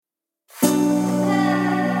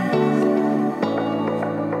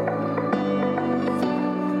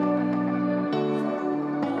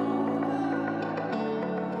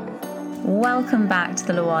Welcome back to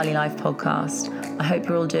the Lawali Life podcast. I hope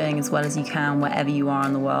you're all doing as well as you can wherever you are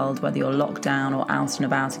in the world, whether you're locked down or out and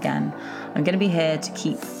about again. I'm going to be here to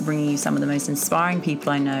keep bringing you some of the most inspiring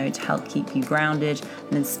people I know to help keep you grounded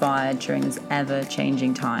and inspired during this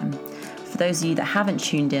ever-changing time. For those of you that haven't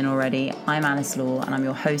tuned in already, I'm Alice Law and I'm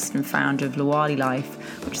your host and founder of Lawali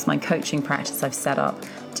Life, which is my coaching practice I've set up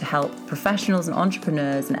to help professionals and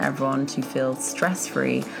entrepreneurs and everyone to feel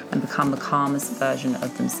stress-free and become the calmest version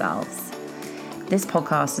of themselves. This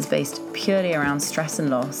podcast is based purely around stress and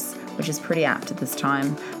loss, which is pretty apt at this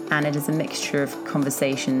time, and it is a mixture of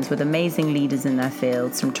conversations with amazing leaders in their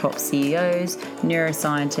fields, from top CEOs,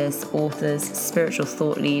 neuroscientists, authors, spiritual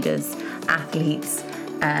thought leaders, athletes,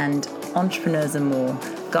 and entrepreneurs and more,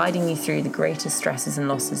 guiding you through the greatest stresses and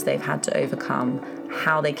losses they've had to overcome,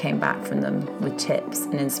 how they came back from them, with tips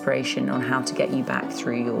and inspiration on how to get you back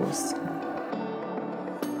through yours.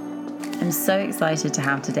 I'm so excited to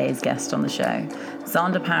have today's guest on the show.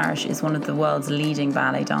 Xander Parish is one of the world's leading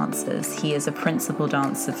ballet dancers. He is a principal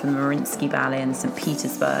dancer for the Mariinsky Ballet in St.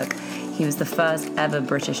 Petersburg. He was the first ever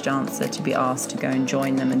British dancer to be asked to go and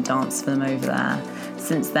join them and dance for them over there.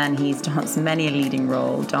 Since then, he's danced many a leading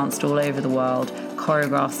role, danced all over the world,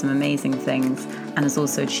 choreographed some amazing things, and has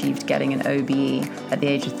also achieved getting an OBE at the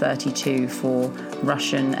age of 32 for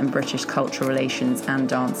Russian and British cultural relations and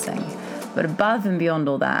dancing. But above and beyond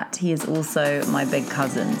all that, he is also my big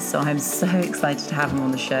cousin, so I'm so excited to have him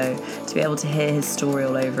on the show, to be able to hear his story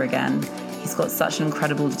all over again. He's got such an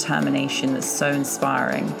incredible determination that's so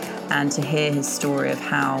inspiring, and to hear his story of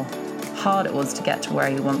how hard it was to get to where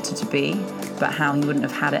he wanted to be, but how he wouldn't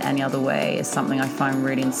have had it any other way, is something I find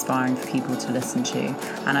really inspiring for people to listen to,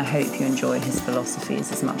 and I hope you enjoy his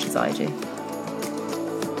philosophies as much as I do.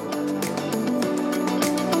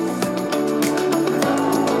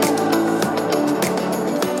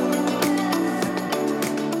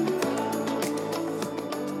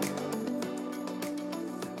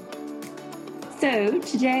 So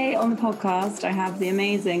today on the podcast, I have the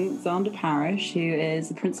amazing Xander Parish, who is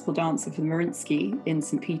the principal dancer for the Mariinsky in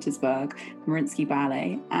St. Petersburg, Mariinsky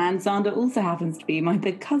Ballet. And Xander also happens to be my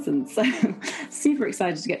big cousin. So super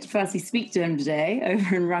excited to get to firstly speak to him today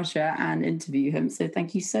over in Russia and interview him. So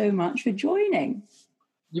thank you so much for joining.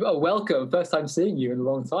 You are welcome. First time seeing you in a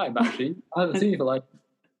long time, actually. I haven't seen you for like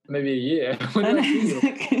maybe a year.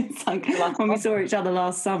 It's like when we saw each other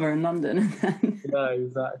last summer in London. Yeah,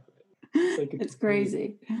 exactly. It's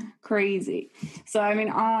crazy. So, I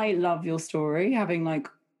mean, I love your story, having like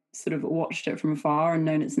sort of watched it from afar and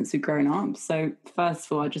known it since we've grown up. So first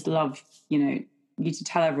of all, I just love, you to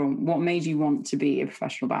tell everyone what made you want to be a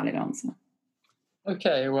professional ballet dancer.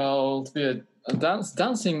 Okay, well, to be a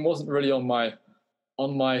dancing wasn't really on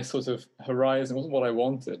my sort of horizon. It wasn't what I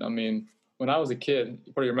wanted. I mean, when I was a kid,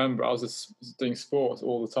 you probably remember, I was just doing sports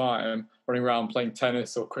all the time, running around playing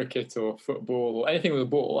tennis or cricket or football or anything with a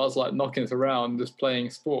ball. I was like knocking it around, just playing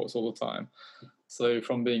sports all the time. So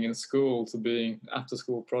from being in school to being after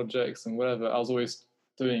school projects and whatever, I was always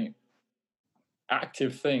doing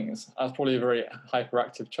active things. I was probably a very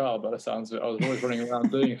hyperactive child by the sounds of it. I was always running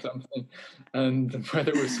around doing something, and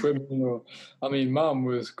whether it was swimming or, Mum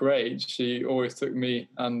was great. She always took me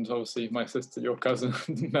and obviously my sister, your cousin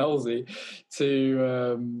Melzi,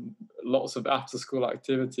 to lots of after school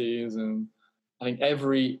activities, and I think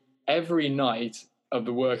every night of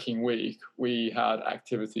the working week we had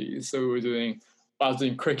activities. So I was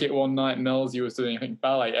doing cricket one night, Melzi was doing, I think,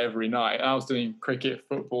 ballet every night. I was doing cricket,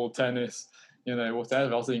 football, tennis,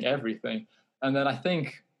 whatever. I was doing everything. And then I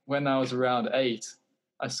think when I was around 8,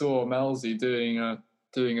 I saw Melzi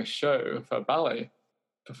doing a show for ballet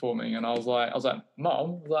performing, and I was like,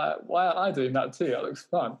 Mom, why aren't I doing that too? That looks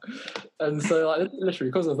fun. And so,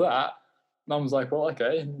 literally because of that, Mum was like, well,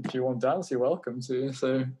 okay, if you want to dance, you're welcome to.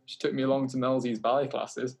 So she took me along to Melzi's ballet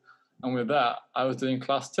classes, and with that, I was doing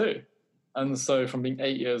class 2. And so from being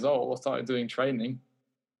 8 years old, I started doing training.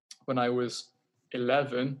 When I was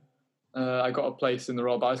 11, I got a place in the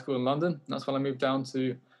Royal Ballet School in London. That's when I moved down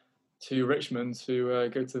to Richmond to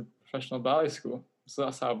go to professional ballet school. So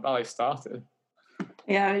that's how ballet started.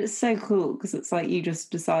 Yeah, it's so cool because it's like you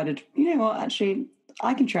just decided, you know what, actually,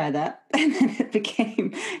 I can try that. And then it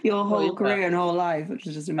became your whole career and whole life, which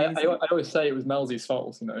is just amazing. I always say it was Melzi's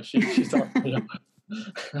fault, She started me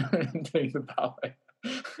doing the ballet.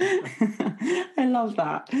 I love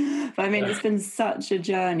that. But I mean, It's been such a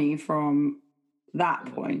journey from that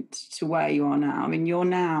point to where you are now. I mean, you're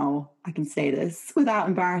now, I can say this without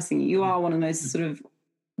embarrassing you are one of the most sort of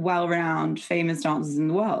well-renowned, famous dancers in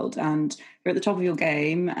the world, and you're at the top of your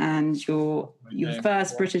game, and you're the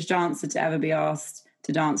first British dancer to ever be asked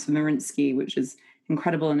to dance for Mariinsky, which is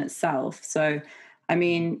incredible in itself. So I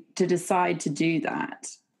mean, to decide to do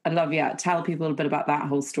that, I'd love tell people a bit about that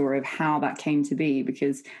whole story of how that came to be,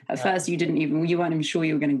 because at first you weren't even sure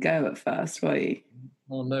you were going to go at first, were you?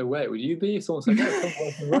 Oh, no way. Would you be? Someone said, yeah, come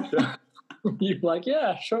work in Russia. You'd be like,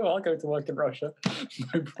 yeah, sure, I'll go to work in Russia.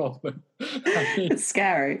 No problem. It's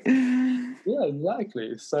scary. Yeah,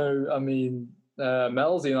 exactly. So, I mean,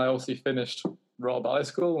 Melzi and I also finished Royal Ballet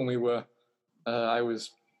School when we were, I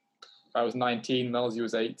was 19, Melzi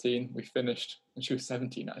was 18. We finished, and she was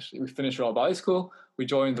 17 actually. We finished Royal Ballet School. We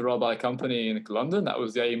joined the Royal Ballet Company in London. That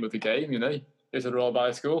was the aim of the game, you know. Go to the Royal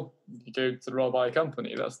Ballet School, you go to the Royal Ballet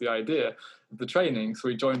Company. That's the idea of the training. So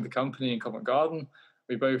we joined the company in Covent Garden.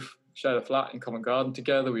 We both shared a flat in Covent Garden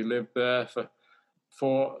together. We lived there for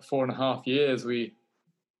 4.5 years. We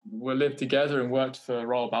lived together and worked for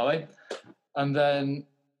Royal Ballet. And then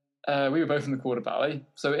we were both in the Corps de Ballet.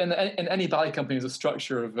 So in any ballet company, there's a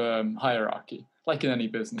structure of hierarchy, like in any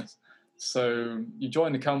business. So you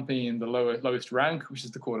join the company in the lowest rank, which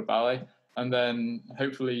is the Corps de Ballet, and then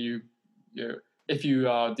hopefully you if you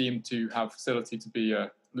are deemed to have facility to be a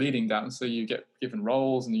leading dancer, you get given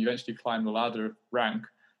roles, and you eventually climb the ladder of rank,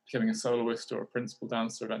 becoming a soloist or a principal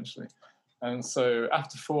dancer eventually. And so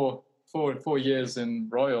after four years in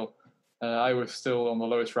Royal, I was still on the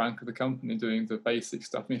lowest rank of the company doing the basic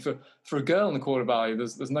stuff. I mean, for a girl in the Corps de Ballet,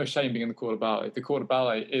 there's no shame being in the Corps de Ballet. The Corps de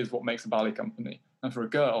Ballet is what makes a ballet company. And for a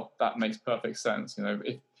girl, that makes perfect sense. You know,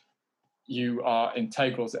 if you are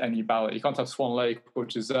integral to any ballet, you can't have Swan Lake or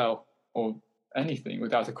Giselle or anything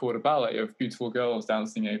without a Corps de Ballet of beautiful girls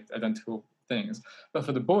dancing identical things. But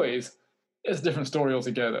for the boys, it's a different story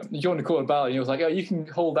altogether. You join the Corps de Ballet, and you're like, oh, you can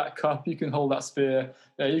hold that cup, you can hold that spear,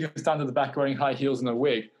 you can stand at the back wearing high heels and a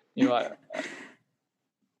wig. You're like,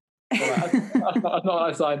 that's not what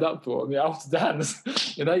I signed up for. I mean, I want to dance.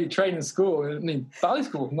 You know, you train in school. I mean, ballet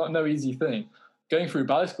school is no easy thing. Going through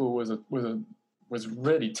ballet school was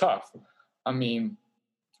really tough. I mean,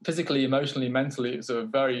 physically, emotionally, mentally, it's a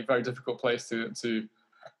very, very difficult place to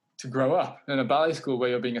grow up. In a ballet school where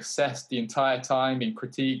you're being assessed the entire time, being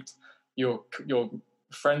critiqued, your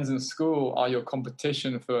friends in school are your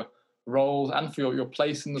competition for roles and for your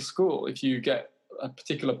place in the school. If you get a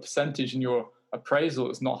particular percentage in your appraisal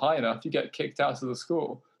that's not high enough, you get kicked out of the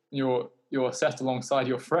school. You're assessed alongside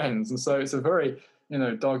your friends, and so it's a very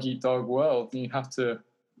dog eat dog world, and you have to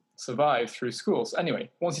survive through school. So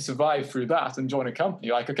anyway, once you survive through that and join a company,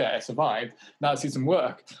 you're like, okay, I survived, now let's do some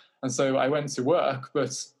work. And so I went to work,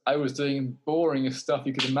 but I was doing boringest stuff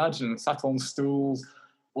you could imagine, sat on stools,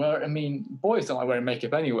 where, I mean, boys don't like wearing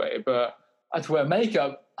makeup anyway, but I had to wear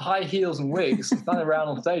makeup, high heels and wigs, standing around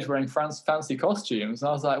on stage wearing fancy costumes. And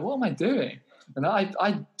I was like, what am I doing? And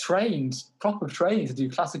I trained, proper training to do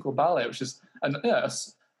classical ballet, which is an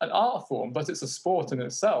art form, but it's a sport in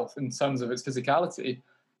itself in terms of its physicality.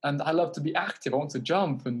 And I love to be active. I want to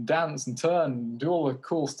jump and dance and turn and do all the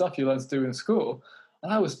cool stuff you learn to do in school.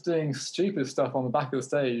 And I was doing stupid stuff on the back of the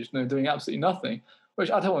stage, doing absolutely nothing, which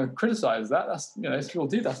I don't want to criticize that. That's, if people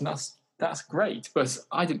do that, and that's great. But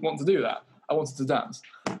I didn't want to do that. I wanted to dance.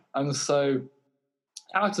 And so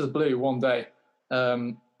out of the blue one day,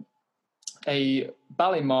 a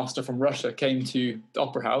ballet master from Russia came to the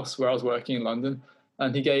Opera House where I was working in London,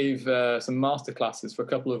 and he gave some master classes for a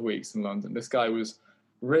couple of weeks in London. This guy was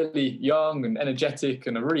really young and energetic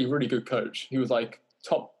and a really, really good coach. He was like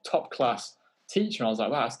top class teacher. And I was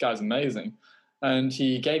like, wow, this guy's amazing. And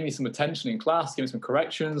he gave me some attention in class, gave me some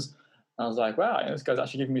corrections. And I was like, wow, this guy's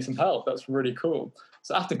actually giving me some help. That's really cool.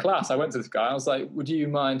 So after class, I went to this guy. I was like, would you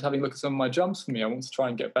mind having a look at some of my jumps for me? I want to try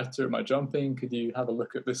and get better at my jumping. Could you have a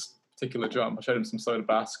look at this particular jump? I showed him some soda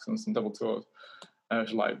basques and some double tours,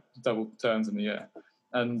 which are like double turns in the air.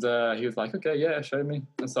 And he was like, okay, yeah, show me.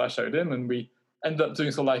 And so I showed him, and we ended up doing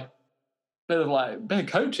sort of like bit of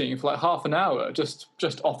coaching for like half an hour, just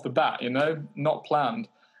off the bat, not planned.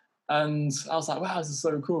 And I was like, wow, this is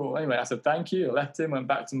so cool. Anyway, I said thank you. I left him, went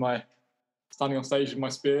back to my standing on stage with my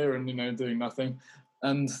spear and doing nothing.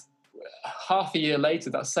 And half a year later,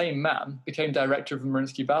 that same man became director of the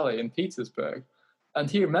Mariinsky Ballet in Petersburg. And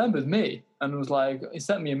he remembered me and was like, he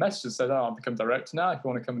sent me a message and said, oh, I'll become director now. If you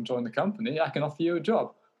want to come and join the company, I can offer you a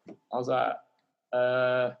job. I was like,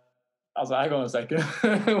 hang on a second.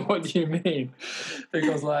 What do you mean?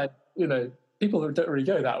 Because people don't really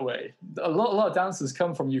go that way. A lot of dancers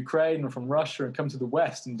come from Ukraine or from Russia and come to the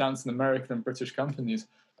West and dance in American and British companies.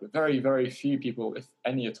 But very, very few people, if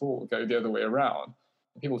any at all, go the other way around.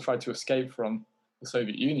 People tried to escape from the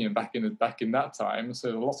Soviet Union back in that time. So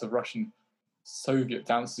lots of Russian Soviet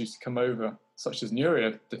dancers used to come over, such as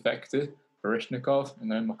Nureyev defected, Baryshnikov,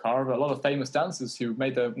 Makarova, a lot of famous dancers who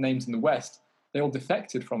made their names in the West. They all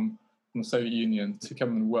defected from from the Soviet Union to come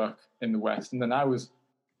and work in the West. And then I was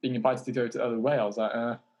being invited to go to the other way. I was like,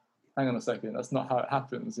 hang on a second, that's not how it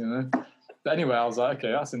happens, you know? But anyway, I was like,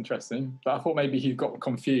 okay, that's interesting. But I thought maybe he got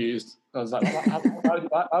confused. I was like,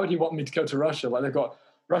 why would he want me to go to Russia? Like,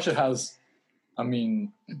 Russia has, I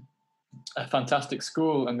mean, a fantastic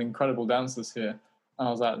school and incredible dancers here. And I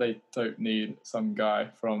was like, they don't need some guy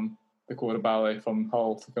from the Quarter Ballet from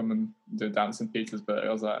Hull to come and do dance in Petersburg.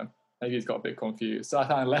 I was like, maybe he's got a bit confused. So I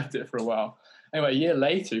kind of left it for a while. Anyway, a year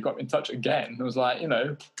later, he got in touch again. It was like, you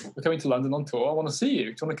know, we're coming to London on tour. I want to see you. Do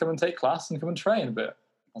you want to come and take class and come and train a bit?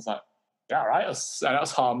 I was like, yeah, all right.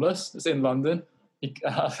 That's harmless. It's in London.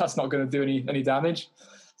 That's not going to do any damage.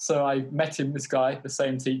 So I met this guy, the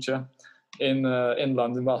same teacher, in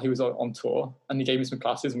London while he was on tour. And he gave me some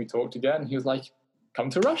classes and we talked again. He was like, come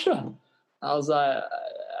to Russia. I was like,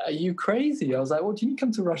 are you crazy? I was like, what do you mean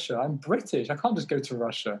come to Russia? I'm British. I can't just go to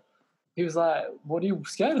Russia. He was like, what are you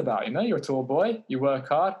scared about? You know, you're a tall boy. You work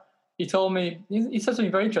hard. He told me, he said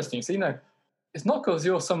something very interesting. So, you know, it's not because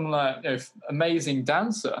you're some amazing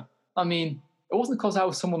dancer. I mean, it wasn't because I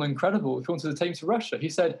was someone incredible if you wanted to take me to Russia. He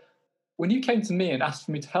said, when you came to me and asked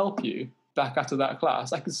for me to help you back after that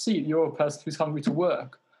class, I could see you're a person who's hungry to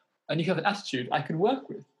work and you have an attitude I could work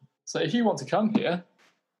with. So if you want to come here,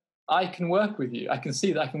 I can work with you. I can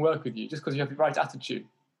see that I can work with you just because you have the right attitude.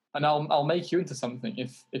 And I'll make you into something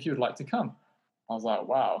if you would like to come. I was like,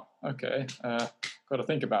 wow, okay, got to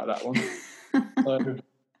think about that one. So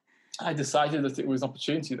I decided that it was an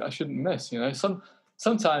opportunity that I shouldn't miss. You know,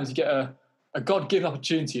 sometimes you get a God-given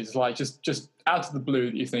opportunity. It's like just out of the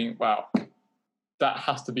blue that you think, wow, that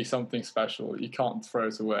has to be something special. You can't throw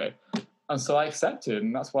it away. And so I accepted,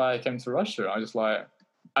 and that's why I came to Russia.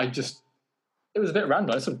 It was a bit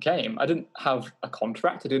random. I sort of came. I didn't have a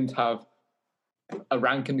contract. I didn't have a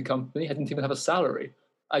rank in the company. I didn't even have a salary.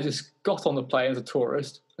 I just got on the plane as a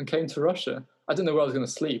tourist and came to Russia. I didn't know where I was going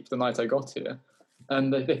to sleep the night I got here.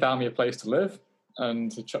 And they found me a place to live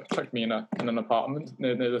and chucked me in an apartment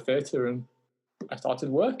near the theatre, and I started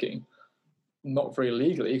working. Not very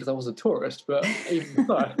legally because I was a tourist, but even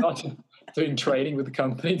so, I started doing training with the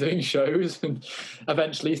company, doing shows, and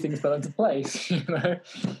eventually things fell into place, you know.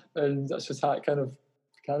 And that's just how it kind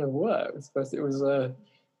of works. But it was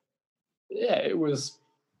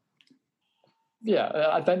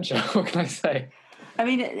adventure. What can I say? I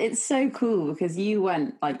mean, it's so cool because you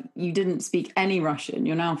went, like, you didn't speak any Russian.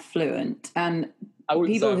 You're now fluent, and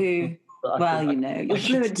people who, well, you know, you're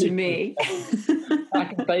fluent to me. I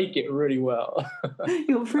can fake it really well.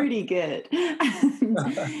 You're pretty good. And,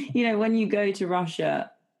 you know, when you go to Russia,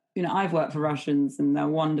 you know, I've worked for Russians and they're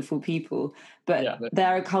wonderful people, but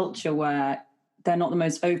they're a culture where they're not the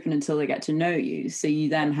most open until they get to know you. So you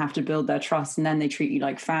then have to build their trust, and then they treat you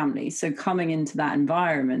like family. So coming into that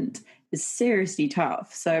environment is seriously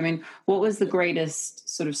tough. So, I mean, what was the greatest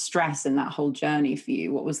sort of stress in that whole journey for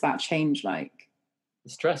you? What was that change like? The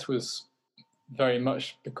stress was very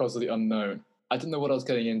much because of the unknown. I didn't know what I was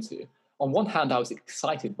getting into. On one hand, I was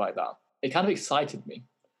excited by that. It kind of excited me.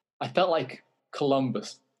 I felt like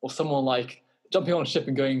Columbus or someone like jumping on a ship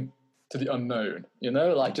and going to the unknown, you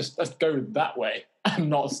know, like just let's go that way and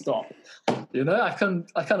not stop. You know, I kind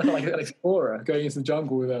of felt like an explorer going into the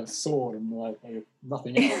jungle with a sword and like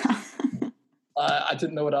nothing else. I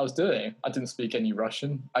didn't know what I was doing. I didn't speak any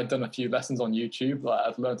Russian. I'd done a few lessons on YouTube. Like,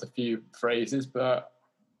 I'd learned a few phrases, but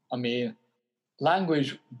I mean,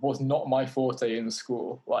 language was not my forte in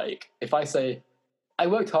school. Like, if I say I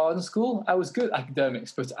worked hard in school, I was good at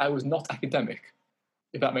academics, but I was not academic,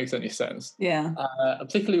 if that makes any sense. Yeah.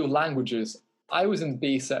 Particularly with languages, I was in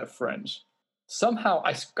B set of French. Somehow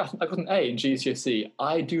I got an A in GCSE.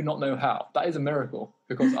 I do not know how. That is a miracle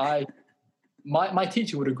because my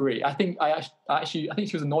teacher would agree. I think she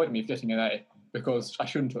was annoyed at me for getting an A because I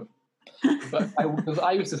shouldn't have. But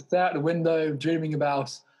I used to stare out the window dreaming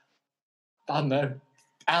about, I don't know,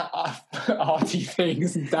 arty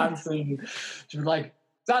things and dancing. She'd be like,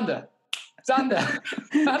 Xander,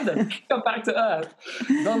 come back to Earth.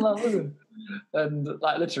 Don't love women. And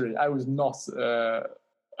like literally, I was not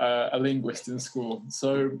a linguist in school.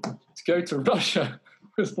 So to go to Russia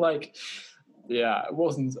was like, I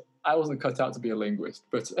wasn't cut out to be a linguist.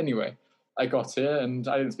 But anyway, I got here and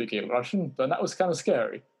I didn't speak Russian, but that was kind of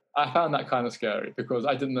scary. I found that kind of scary because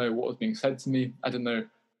I didn't know what was being said to me. I didn't know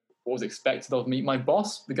what was expected of me. My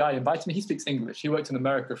boss, the guy who invited me, he speaks English. He worked in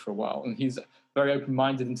America for a while, and he's a very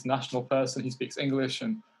open-minded international person. He speaks English,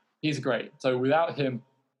 and he's great. So without him,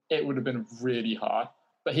 it would have been really hard.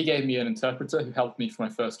 But he gave me an interpreter who helped me for my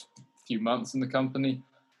first few months in the company,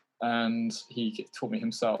 and he taught me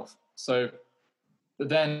himself. So but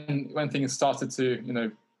then when things started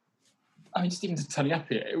to, I mean, just even turning up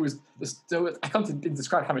here, it was I can't even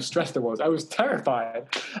describe how much stress there was. I was terrified.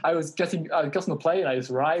 I got on the plane, I just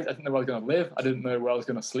arrived, I didn't know where I was going to live, I didn't know where I was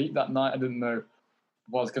going to sleep that night, I didn't know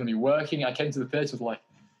what I was going to be working. I came to the theatre with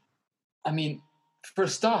I mean, for a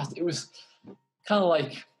start, it was kind of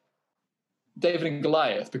like David and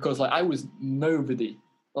Goliath, because I was nobody.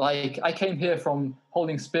 I came here from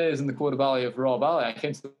holding spears in the Quarter Ballet of Royal Ballet. I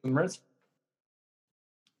came to the Marinsky,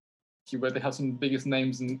 where they have some of the biggest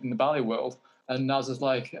names in the ballet world, and I was just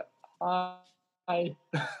I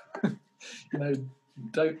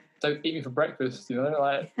don't eat me for breakfast,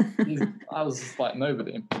 I was just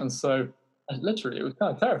nobody. And so literally it was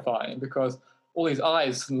kind of terrifying, because all these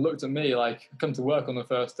eyes looked at me come to work on the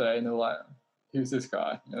first day, and they're like, who's this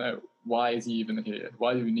guy? Why is he even here?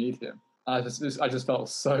 Why do we need him? I just felt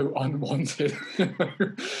so unwanted.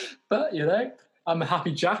 But I'm a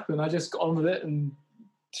happy chap, and I just got on with it and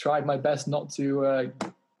tried my best not to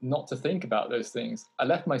think about those things. I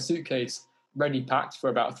left my suitcase ready packed for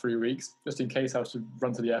about 3 weeks, just in case I was to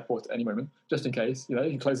run to the airport at any moment, just in case, you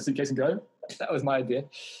can close the suitcase and go. That was my idea.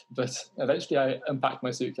 But eventually I unpacked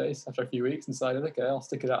my suitcase after a few weeks and decided, okay, I'll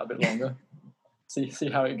stick it out a bit longer, see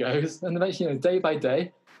how it goes. And eventually, day by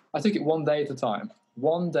day, I took it one day at a time,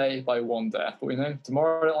 one day by one day. I thought,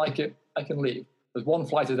 tomorrow I don't like it, I can leave. There's one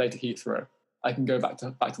flight a day to Heathrow. I can go back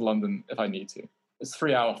to London if I need to. It's a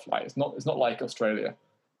 3-hour flight. It's not like Australia.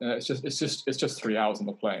 It's just 3 hours on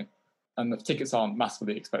the plane, and the tickets aren't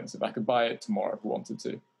massively expensive. I could buy it tomorrow if I wanted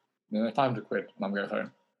to. 500 quid, and I'm going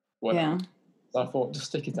home. Whatever. Yeah. So I thought, just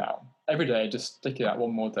stick it out every day. Just stick it out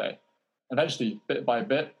one more day. Eventually, bit by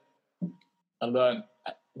bit, I learned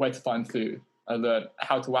where to find food. I learned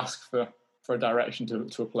how to ask for a direction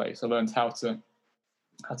to a place. I learned how to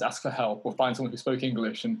ask for help or find someone who spoke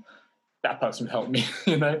English, and that person would help me,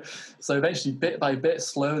 So eventually, bit by bit,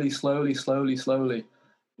 slowly,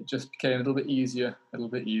 it just became a little bit easier.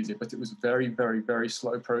 But it was a very, very, very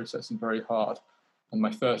slow process and very hard. And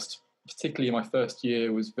particularly my first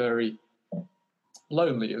year, was very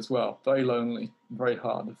lonely as well. Very lonely, very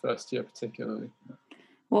hard, the first year particularly.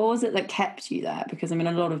 What was it that kept you there? Because, a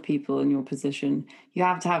lot of people in your position, you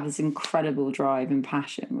have to have this incredible drive and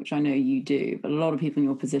passion, which I know you do, but a lot of people in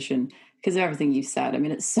your position, because of everything you've said,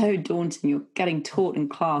 it's so daunting. You're getting taught in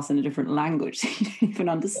class in a different language that you don't even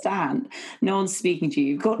understand. No one's speaking to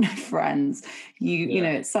you. You've got no friends.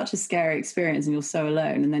 It's such a scary experience, and you're so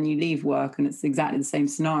alone. And then you leave work, and it's exactly the same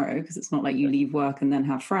scenario, because it's not like you leave work and then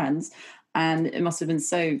have friends. And it must have been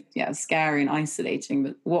so, scary and isolating.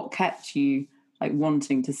 But what kept you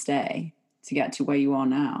wanting to stay to get to where you are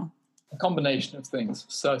now? A combination of things,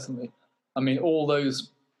 certainly.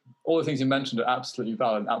 All the things you mentioned are absolutely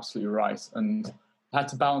valid and absolutely right, and I had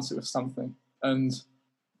to balance it with something. And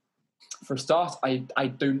for a start, I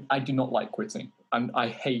do not like quitting, and I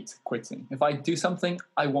hate quitting. If I do something,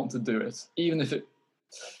 I want to do it, even if even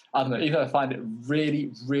if I find it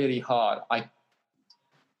really, really hard.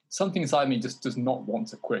 Something inside me just does not want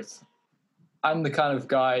to quit. I'm the kind of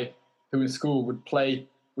guy who in school would play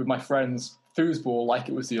with my friends foosball like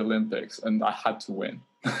it was the Olympics, and I had to win.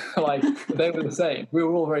 They were the same. We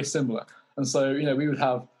were all very similar. And so, we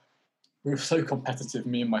were so competitive,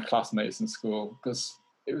 me and my classmates in school, because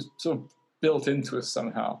it was sort of built into us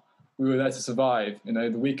somehow. We were there to survive. The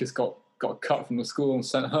weakest got cut from the school and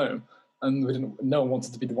sent home, and no one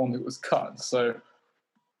wanted to be the one that was cut. So,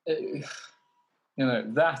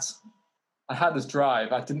 that I had this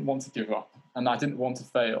drive. I didn't want to give up, and I didn't want to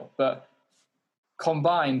fail. But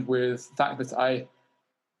combined with the fact that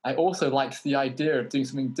I also liked the idea of doing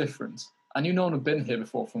something different. I knew no one had been here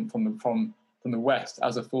before from the West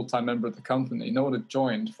as a full-time member of the company. No one had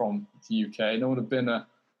joined from the UK. No one had been an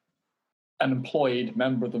employed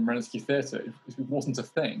member of the Marinsky Theatre. It wasn't a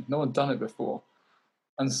thing. No one had done it before.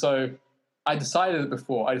 And so I decided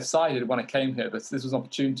when I came here that this was an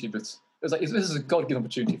opportunity this is a God-given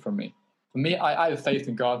opportunity for me. For me, I have faith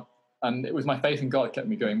in God, and it was my faith in God that kept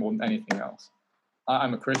me going more than anything else.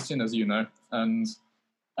 I'm a Christian, as you know, and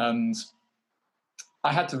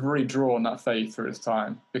I had to really draw on that faith through this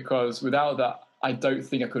time, because without that, I don't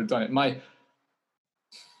think I could have done it.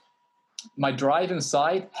 My drive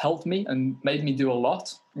inside helped me and made me do a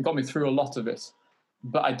lot and got me through a lot of it,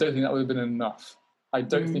 but I don't think that would have been enough. I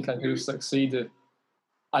don't think I could have succeeded.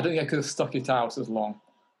 I don't think I could have stuck it out as long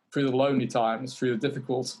through the lonely times, through the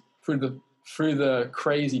difficult, through the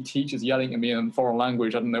crazy teachers yelling at me in foreign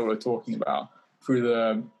language I didn't know what they were talking about, through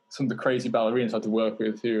some of the crazy ballerinas I had to work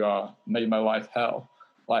with who made my life hell.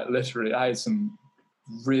 Literally, I had some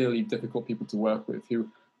really difficult people to work with who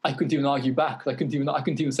I couldn't even argue back. I couldn't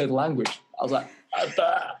even say the language. I was like,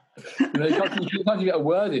 you can't even get a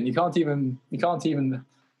word in. You can't even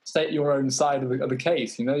state your own side of the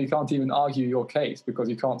case. You know, you can't even argue your case because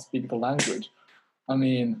you can't speak the language. I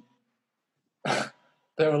mean,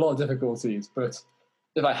 there are a lot of difficulties, but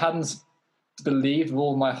if I hadn't believed with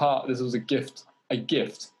all my heart this was a gift,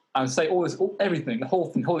 and say everything, the whole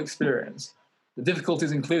thing, whole experience, the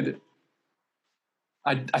difficulties included,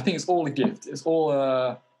 I think it's all a gift. It's all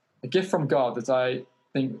a gift from God that I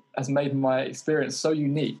think has made my experience so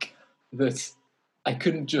unique that I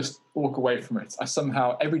couldn't just walk away from it. I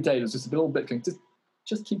somehow, every day, was just a little bit going,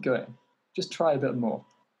 just keep going. Just try a bit more.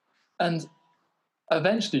 And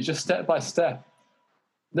eventually, just step by step,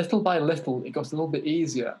 little by little, it got a little bit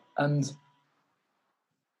easier. And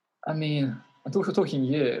I mean, I'm talking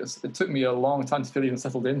years. It took me a long time to feel even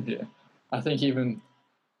settled in here. I think even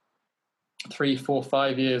 3, 4,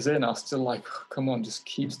 5 years in, I was still like, come on, just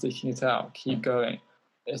keep sticking it out, keep going.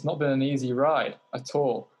 It's not been an easy ride at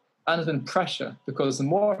all. And there's been pressure, because the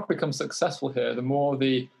more I become successful here, the more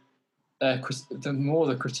the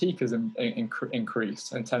critique has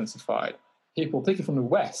increased, intensified. People, particularly from the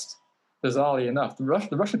West, bizarrely enough, the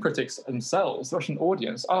Russian critics themselves, the Russian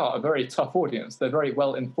audience, are a very tough audience. They're very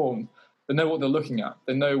well informed. They know what they're looking at.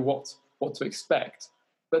 They know what to expect.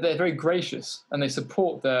 But they're very gracious, and they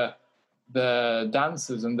support their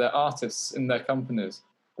dancers and their artists in their companies.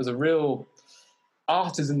 There's a real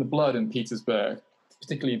art is in the blood in Petersburg,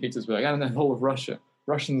 particularly in Petersburg and in the whole of Russia.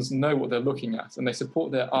 Russians know what they're looking at, and they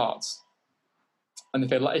support their arts. And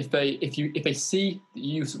if they see that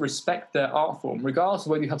you respect their art form, regardless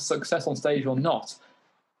of whether you have success on stage or not,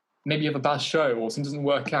 maybe you have a bad show or something doesn't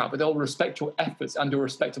work out, but they'll respect your efforts and your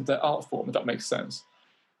respect of their art form, if that makes sense.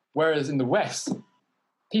 Whereas in the West,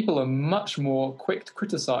 people are much more quick to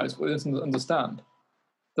criticize what they don't understand.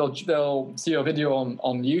 They'll see a video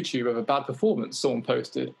on YouTube of a bad performance someone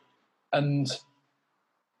posted and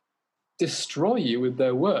destroy you with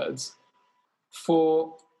their words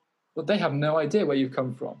but they have no idea where you've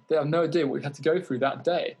come from. They have no idea what you had to go through that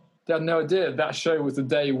day. They have no idea that show was the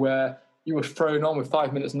day where you were thrown on with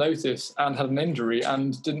 5 minutes notice and had an injury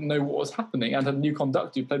and didn't know what was happening and had a new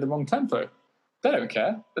conductor who played the wrong tempo. They don't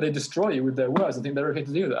care, but they destroy you with their words. I think they're okay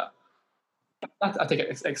to do that. That I take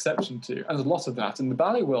exception to, and there's a lot of that. In the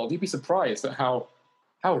ballet world, you'd be surprised at how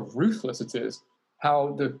ruthless it is,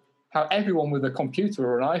 how everyone with a computer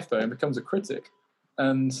or an iPhone becomes a critic,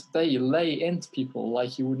 and they lay into people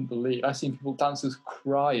like you wouldn't believe. I've seen dancers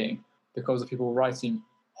crying because of people writing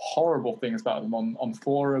horrible things about them on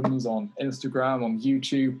forums, on Instagram, on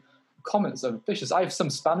YouTube. Comments are vicious. I have some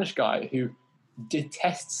Spanish guy who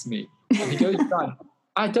detests me. And he goes around,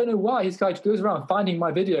 I don't know why, this guy goes around finding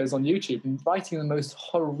my videos on YouTube and writing the most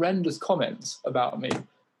horrendous comments about me.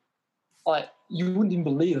 Like, you wouldn't even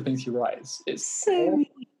believe the things he writes. It's so mean.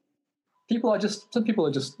 Some people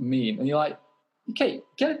are just mean, and you're like, okay,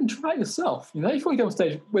 get it and try it yourself. You know, if you go on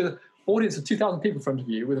stage with an audience of 2,000 people in front of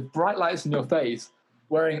you, with bright lights in your face,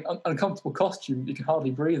 wearing an uncomfortable costume you can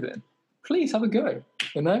hardly breathe in, please have a go.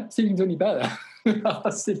 You know, see if you can do any better.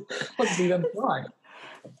 Let's see them try.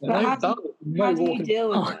 How do you deal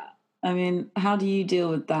with that? I mean, how do you deal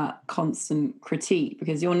with that constant critique?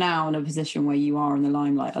 Because you're now in a position where you are in the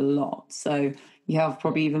limelight a lot, so you have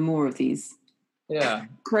probably even more of these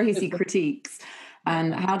crazy critiques.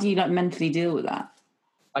 And how do you mentally deal with that?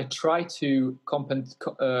 I try to what's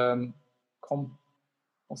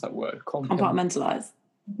that word? Compartmentalize.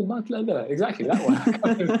 Exactly that one.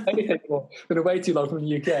 Been way too long from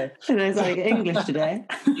the UK. It's like English today.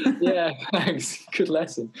 Yeah, thanks. Good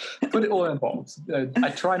lesson. Put it all in a box. I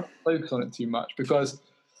try not to focus on it too much, because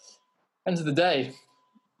end of the day,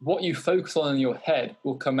 what you focus on in your head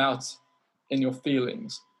will come out in your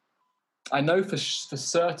feelings. I know for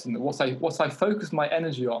certain that what I focus my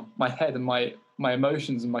energy on, my head and my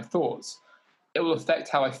emotions and my thoughts, it will affect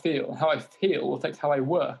how I feel. How I feel will affect how I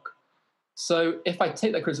work. So if I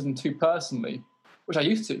take that criticism too personally, which I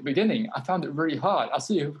used to at the beginning, I found it really hard. I'll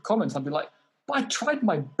see comments, I'd be like, but I tried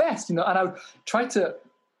my best, you know, and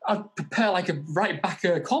I'd prepare write back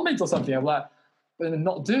a comment or something. I'm like, but then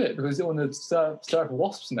not do it because I don't want to stir up a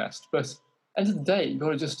wasp's nest. But end of the day, you've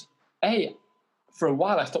got to just, for a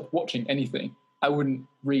while I stopped watching anything. I wouldn't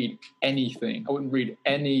read anything. I wouldn't read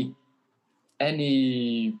any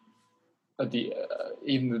of the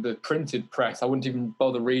even the printed press. I wouldn't even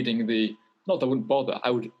bother reading not that I wouldn't bother. I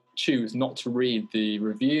would choose not to read the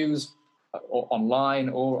reviews or online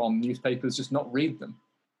or on newspapers. Just not read them,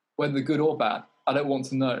 whether they're good or bad. I don't want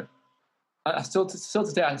to know. I still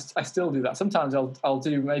today I still do that. Sometimes I'll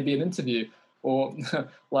do maybe an interview or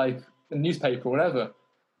like a newspaper or whatever,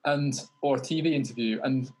 or a TV interview,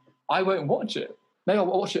 and I won't watch it. Maybe I'll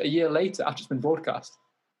watch it a year after it's been broadcast.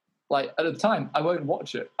 Like, at the time, I won't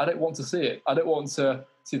watch it. I don't want to see it. I don't want to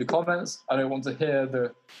see the comments. I don't want to hear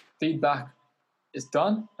the feedback. It's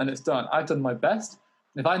done, and it's done. I've done my best.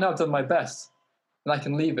 And if I know I've done my best, then I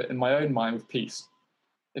can leave it in my own mind with peace.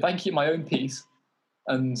 If I can keep my own peace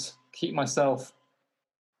and keep myself,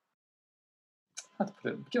 how to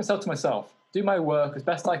put it, give myself to myself, do my work as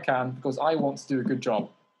best I can because I want to do a good job.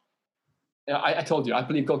 I told you, I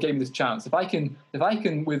believe God gave me this chance. If I can,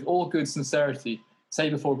 with all good sincerity, say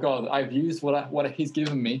before God that I've used what He's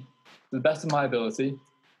given me to the best of my ability,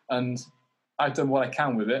 and I've done what I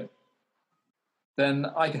can with it, then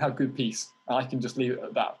I can have good peace, and I can just leave it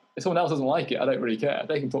at that. If someone else doesn't like it, I don't really care.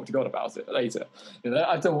 They can talk to God about it later.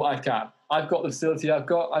 I've done what I can. I've got the facility. I've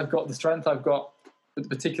got the strength. I've got the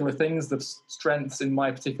particular things, the strengths in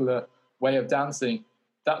my particular way of dancing.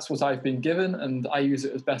 That's what I've been given, and I use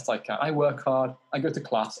it as best I can. I work hard, I go to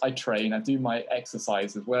class, I train, I do my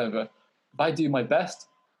exercises, whatever. If I do my best,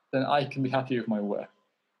 then I can be happy with my work.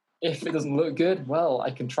 If it doesn't look good, well,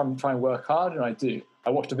 I can try and work hard, and I do.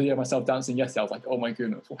 I watched a video of myself dancing yesterday. I was like, oh my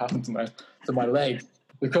goodness, what happened to my leg?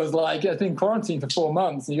 Because like I've been quarantined for 4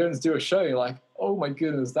 months, and you go and do a show, you're like, oh my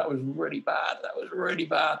goodness, that was really bad.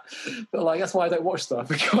 But like that's why I don't watch stuff,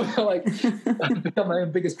 because like I've become my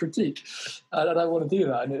own biggest critique, and I don't want to do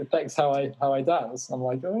that, and it affects how I dance. I'm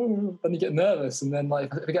like, oh, then you get nervous, and then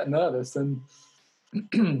like if I get nervous, then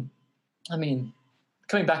I mean,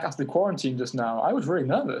 coming back after the quarantine just now, I was really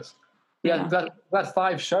nervous. Yeah, we had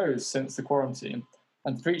 5 shows since the quarantine,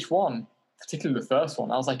 and for each one, particularly the first one,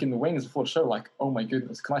 I was like in the wings before the show, like, oh my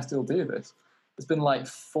goodness, can I still do this? It's been like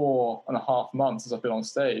 4.5 months since I've been on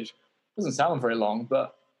stage. It doesn't sound very long,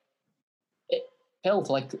 but it felt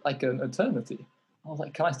like an eternity. I was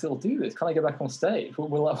like, can I still do this? Can I go back on stage?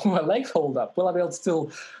 Will my legs hold up? Will I be able to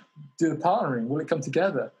still do the partnering? Will it come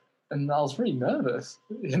together? And I was really nervous,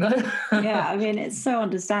 Yeah, I mean, it's so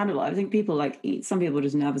understandable. I think some people are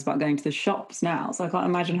just nervous about going to the shops now. So I can't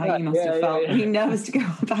imagine how you must have felt being nervous to go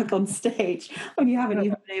back on stage when you haven't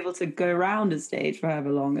even been able to go around a stage for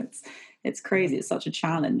however long. It's crazy. It's such a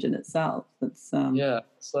challenge in itself. So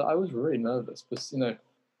I was really nervous, but the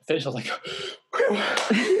stage I was like,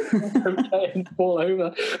 okay, and fall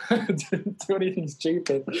over, didn't do anything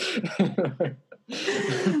stupid.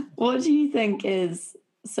 What do you think is?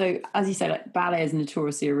 So, as you say, like ballet is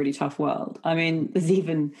notoriously a really tough world. I mean, there's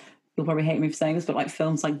even, you'll probably hate me for saying this, but like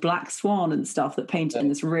films like Black Swan and stuff that paint it in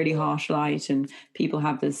this really harsh light, and people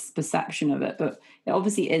have this perception of it. But it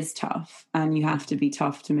obviously is tough, and you have to be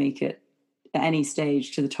tough to make it at any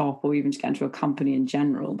stage to the top, or even to get into a company in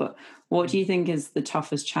general. But what do you think is the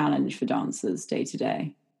toughest challenge for dancers day to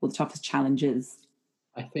day, or the toughest challenges?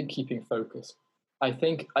 I think keeping focus. I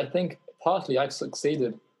think partly I've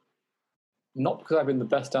succeeded. Not because I've been the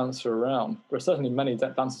best dancer around. There are certainly many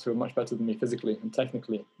dancers who are much better than me physically and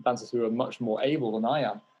technically, dancers who are much more able than I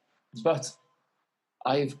am. But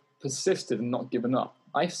I've persisted and not given up.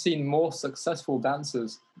 I've seen more successful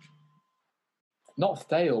dancers not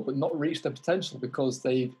fail, but not reach their potential because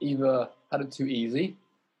they've either had it too easy,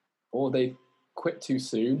 or they've quit too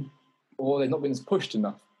soon, or they've not been pushed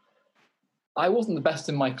enough. I wasn't the best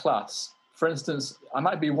in my class. For instance, I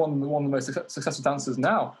might be one of the most successful dancers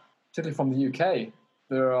now, particularly from the UK.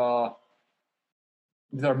 There are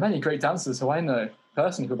many great dancers who I know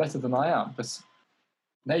personally who are better than I am, but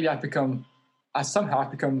maybe I've become a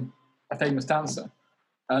famous dancer.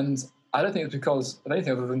 And I don't think it's because of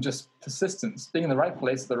anything other than just persistence, being in the right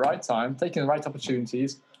place at the right time, taking the right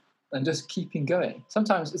opportunities, and just keeping going.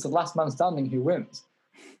 Sometimes it's the last man standing who wins.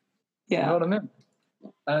 Yeah. You know what I mean?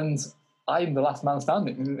 And I'm the last man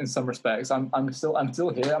standing in some respects. I'm still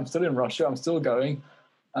here. I'm still in Russia. I'm still going.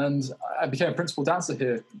 And I became a principal dancer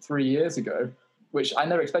here 3 years ago, which I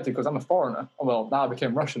never expected because I'm a foreigner. Well, now I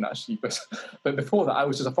became Russian, actually. But before that, I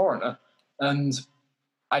was just a foreigner. And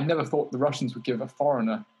I never thought the Russians would give a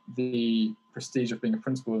foreigner the prestige of being a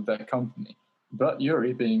principal of their company. But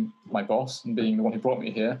Yuri, being my boss and being the one who brought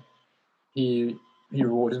me here, he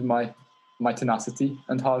rewarded my tenacity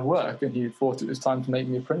and hard work, and he thought it was time to make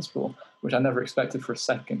me a principal, which I never expected for a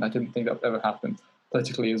second. I didn't think that would ever happen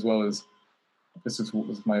politically, as well as this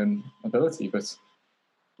was my own ability. But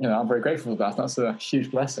I'm very grateful for that. That's a huge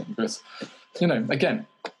blessing. But again,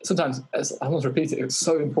 sometimes, as I want to repeat it, it's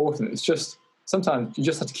so important. It's just sometimes you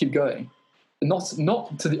just have to keep going, not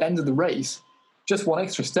to the end of the race, just one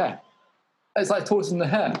extra step. It's like tortoise in the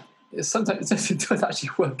hare. Sometimes it does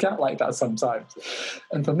actually work out like that sometimes.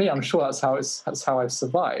 And for me, I'm sure that's how I've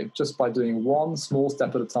survived, just by doing one small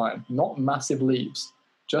step at a time, not massive leaps,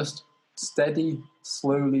 just steady,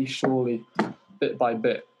 slowly, surely, bit by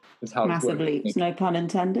bit. is how it's Massive working. leaps, no pun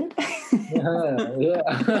intended. Yeah.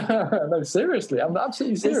 No, seriously, I'm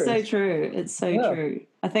absolutely serious. It's so true. It's so true.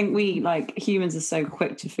 I think we, like, humans are so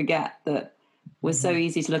quick to forget that we're so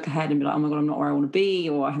easy to look ahead and be like, oh my God, I'm not where I want to be,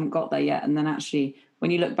 or I haven't got there yet. And then actually,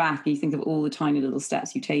 when you look back and you think of all the tiny little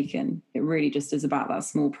steps you've taken, it really just is about that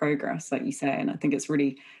small progress, like you say. And I think it's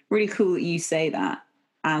really, really cool that you say that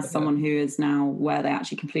as someone who is now where they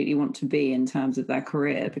actually completely want to be in terms of their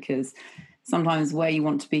career, because sometimes where you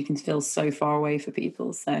want to be can feel so far away for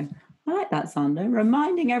people. So I like that, Sander.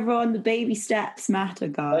 Reminding everyone the baby steps matter,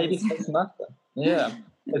 guys. Baby steps matter. Yeah,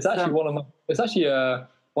 it's actually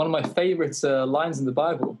one of my favorite lines in the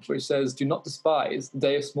Bible, which says, "Do not despise the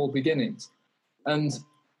day of small beginnings," and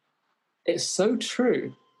it's so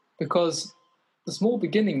true because the small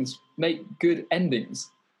beginnings make good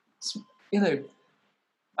endings.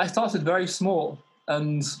 I started very small,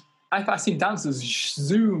 and I've seen dancers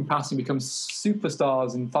zoom past and become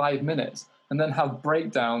superstars in 5 minutes, and then have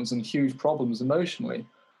breakdowns and huge problems emotionally.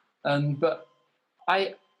 But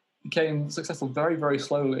I became successful very, very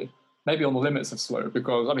slowly, maybe on the limits of slow,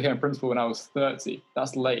 because I became a principal when I was 30.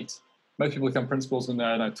 That's late. Most people become principals when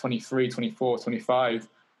they're 23, 24, 25.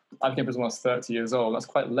 I became principal when I was 30 years old. That's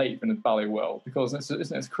quite late in the ballet world, because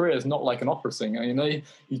its career is not like an opera singer.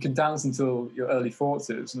 You can dance until your early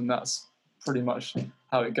 40s, and that's pretty much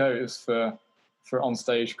how it goes for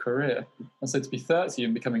on-stage career. And so to be 30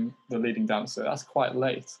 and becoming the leading dancer, that's quite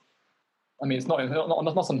late. I mean, it's not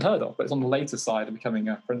unheard of, but it's on the later side of becoming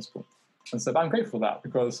a principal. And so I'm grateful for that,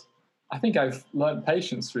 because I think I've learned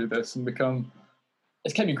patience through this and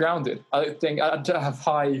it's kept me grounded. I don't have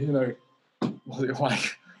high,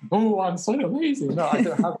 oh, I'm so amazing. No, I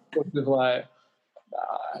don't have sort of like,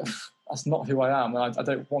 that's not who I am. And I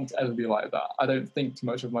don't want to ever be like that. I don't think too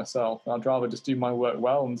much of myself. And I'd rather just do my work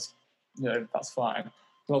well, and that's fine.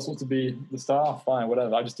 If I want to be the star, fine,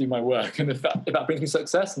 whatever. I just do my work. And if that brings me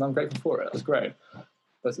success, then I'm grateful for it. That's great.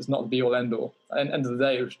 But it's not the be all end all. At the end of the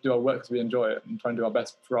day, we should do our work because we enjoy it and try and do our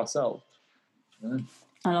best for ourselves. Yeah.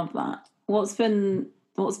 I love that. What's been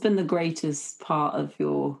the greatest part of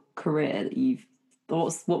your career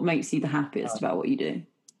that what makes you the happiest about what you do?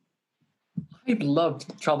 I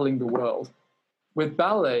loved traveling the world. With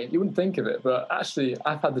ballet, you wouldn't think of it, but actually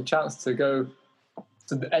I've had the chance to go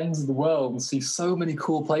to the ends of the world and see so many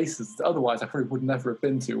cool places that otherwise I probably would never have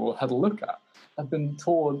been to or had a look at. I've been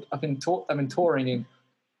touring in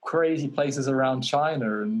crazy places around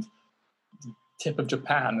China and the tip of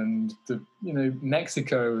Japan and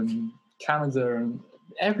Mexico and Canada and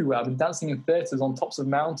everywhere. I've been dancing in theatres on tops of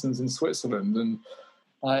mountains in Switzerland and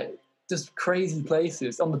just crazy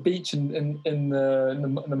places. On the beach in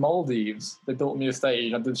the Maldives, they built me a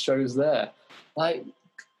stage. I did shows there.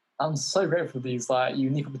 I'm so grateful for these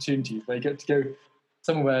unique opportunities where you get to go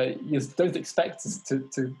somewhere you don't expect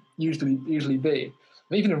to usually be.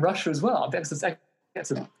 And even in Russia as well, I get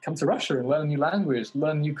to come to Russia and learn a new language,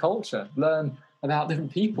 learn new culture, learn about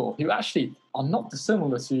different people who actually are not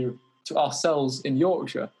dissimilar to ourselves in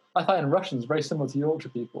Yorkshire. I find Russians very similar to Yorkshire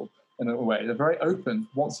people in a way. They're very open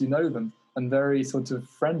once you know them and very sort of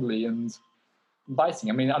friendly and inviting.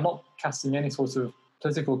 I mean, I'm not casting any sort of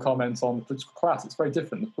political comments on the political class. It's very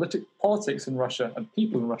different. The politics in Russia and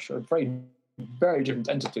people in Russia are very, very different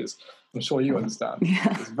entities. I'm sure you understand.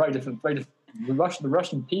 Yeah. It's very different, very different. The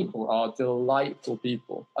Russian people are delightful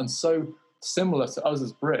people and so similar to us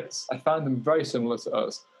as Brits. I found them very similar to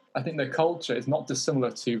us. I think their culture is not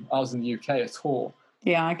dissimilar to ours in the UK at all.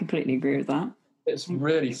 Yeah, I completely agree with that. It's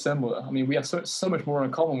really similar. I mean, we have so much more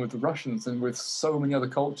in common with the Russians and with so many other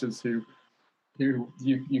cultures who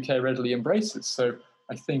UK readily embraces. So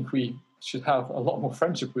I think we should have a lot more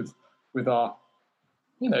friendship with our,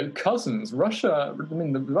 cousins. Russia. I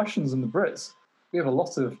mean, the Russians and the Brits. We have a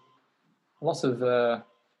lot of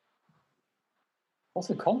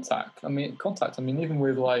contact. I mean, even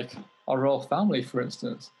with like our royal family, for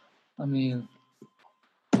instance. I mean,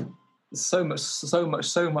 there's so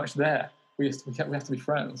much there. We have to be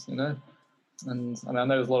friends, And I mean, I know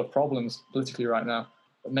there's a lot of problems politically right now,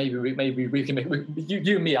 but maybe we can make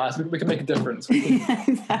you and me, Alice, we can make a difference.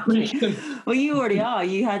 Exactly. Well, you already are.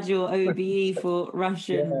 You had your OBE for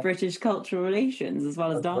Russian-British cultural relations as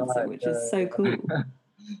well as dancing, which is so cool.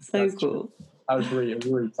 So cool. I was really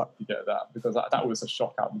touched to get that because that was a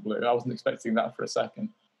shock out of the blue. I wasn't expecting that for a second.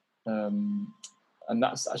 And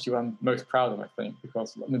that's actually what I'm most proud of, I think,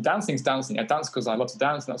 because dancing's dancing. I dance because I love to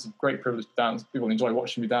dance, and that's a great privilege to dance. People enjoy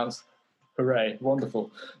watching me dance. Hooray, wonderful.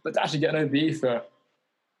 But to actually get an OBE for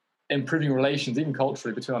improving relations, even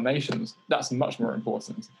culturally, between our nations, that's much more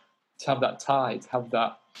important. To have that tie, to have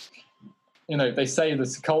that, they say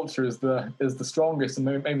that culture is the strongest and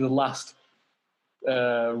maybe the last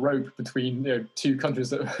rope between two countries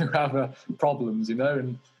that have problems,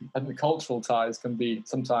 and the cultural ties can be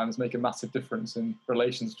sometimes make a massive difference in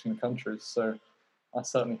relations between the countries. So I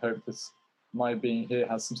certainly hope this my being here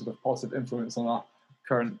has some sort of positive influence on our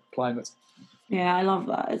current climate. Yeah, I love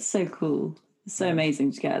that. It's so cool. It's so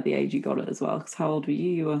amazing to get at the age you got it as well. Because how old were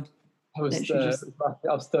you? You were. I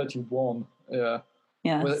was 31. Yeah.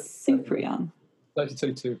 Yeah, super young.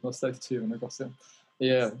 32. I was 32 when I got it.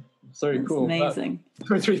 Yeah, it's very cool. Amazing. It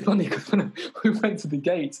was really funny because when we went to the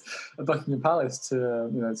gate at Buckingham Palace to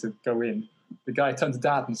to go in, the guy turned to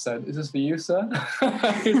Dad and said, "Is this for you, sir?"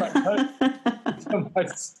 He's like, "No, it's for my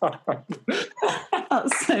son."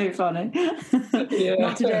 That's so funny. Yeah.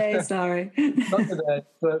 Not today, sorry. Not today,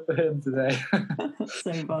 but for him today. That's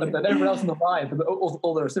so funny. And then everyone else in the line, but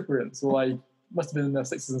all the recipients were like, must have been in their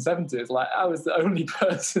 60s and 70s. Like, I was the only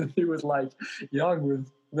person who was like young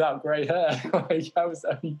without grey hair. Like, I was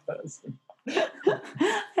the only person.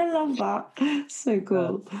 I love that. So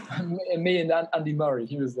cool. Me and Andy Murray,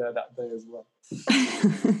 he was there that day as well.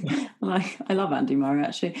 I love Andy Murray,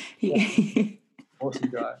 actually. Awesome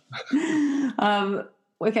guy.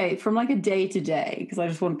 Okay, from like a day to day, because I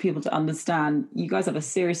just want people to understand, you guys have a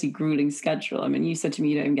seriously grueling schedule. I mean, you said to me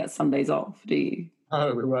you don't even get Sundays off, do you?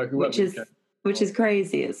 Oh, we work. Which is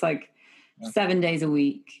crazy. It's like 7 days a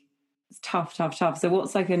week. It's tough. So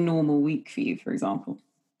what's like a normal week for you, for example?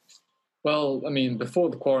 Well, I mean,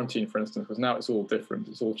 before the quarantine, for instance, because now it's all different.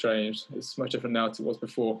 It's all changed. It's much different now to what it was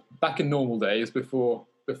before. Back in normal days, before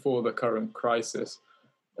the current crisis,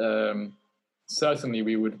 certainly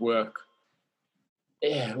we would work.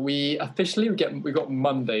 Yeah, we got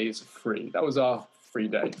Mondays free. That was our free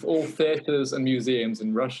day. For all theatres and museums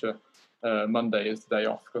in Russia, Monday is the day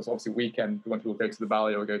off, because obviously weekend when people go to the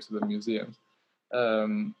ballet or go to the museums.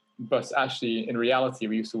 But actually, in reality,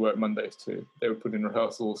 we used to work Mondays too. They would put in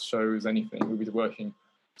rehearsals, shows, anything. We'd be working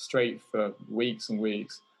straight for weeks and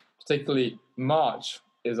weeks. Particularly March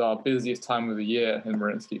is our busiest time of the year in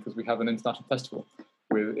Mariinsky, because we have an international festival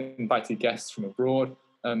with invited guests from abroad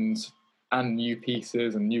and new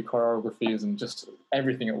pieces and new choreographies and just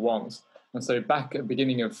everything at once. And so back at the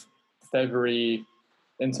beginning of February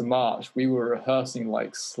into March, we were rehearsing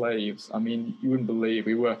like slaves. I mean, you wouldn't believe.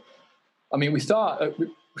 We start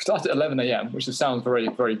at 11 a.m., which sounds very,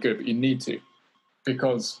 very good, but you need to,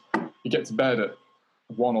 because you get to bed at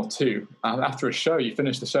 1 or 2. And after a show, you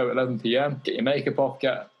finish the show at 11 p.m., get your makeup off,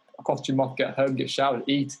 get a costume off, get home, get showered,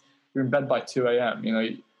 eat. You're in bed by 2 a.m.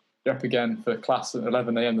 You're up again for class at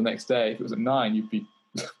 11 a.m. the next day. If it was at 9, you'd be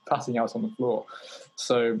passing out on the floor.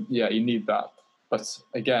 So, yeah, you need that. But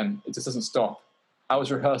again, it just doesn't stop. I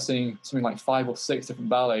was rehearsing something like 5 or 6 different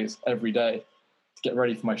ballets every day to get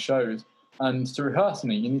ready for my shows. And to rehearse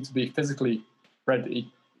me, you need to be physically ready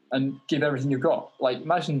and give everything you've got. Like,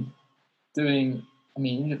 imagine doing,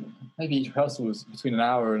 maybe each rehearsal was between an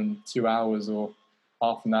hour and 2 hours or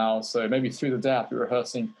half an hour. So maybe through the day I'd be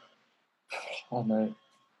rehearsing, I don't know,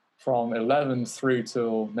 from 11 through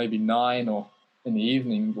till maybe 9 or in the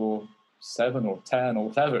evening or 7 or 10 or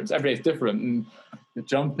whatever. Every day is different. And you're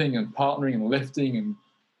jumping and partnering and lifting and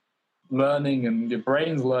learning, and your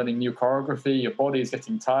brain's learning new choreography, your body's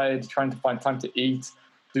getting tired, trying to find time to eat,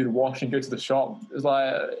 do the washing, go to the shop. It's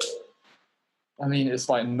like, it's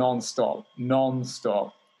like non-stop.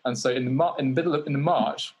 And so in the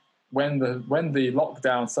March, when the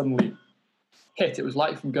lockdown suddenly hit, it was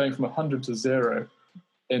like going from 100 to 0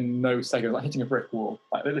 in no seconds, like hitting a brick wall.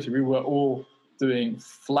 Like literally, we were all doing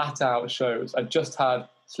flat out shows. I just had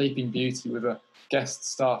Sleeping Beauty with a guest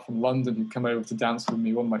star from London who'd come over to dance with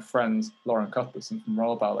me, one of my friends, Lauren Cuthbertson from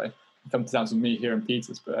Royal Ballet, come to dance with me here in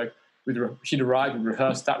Petersburg. She'd arrived, we'd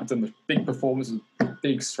rehearsed that, we'd done the big performance,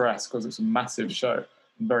 big stress, because it's a massive show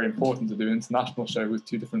and very important to do an international show with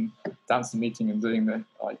 2 different dancers meeting and doing it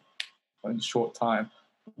in a short time.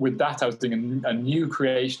 With that, I was doing a new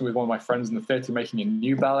creation with one of my friends in the theatre, making a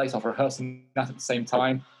new ballet, so I was rehearsing that at the same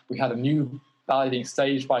time. We had a new ballet being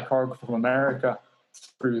staged by a choreographer from America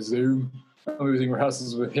through Zoom. And we were doing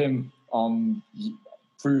rehearsals with him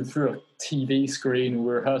through a TV screen. We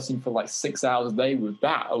were rehearsing for like 6 hours a day with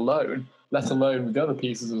that alone, let alone with the other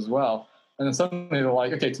pieces as well. And then suddenly they're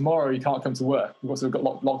like, okay, tomorrow you can't come to work. We've also got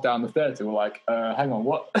locked down the theatre. We're like, hang on,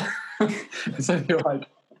 what? And so you're like,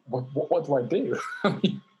 what do I do?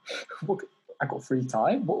 I got free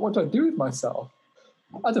time. What do I do with myself?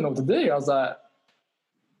 I don't know what to do. I was like,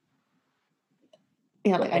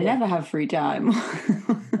 yeah, I never have free time.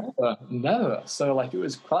 Never. So it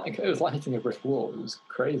was like hitting a brick wall. It was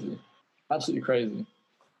crazy, absolutely crazy.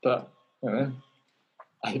 But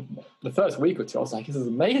the first week or two, I was like, this is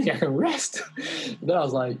amazing, I can rest. Then I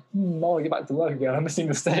was like, I want to get back to work again, I'm missing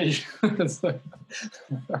the stage. So,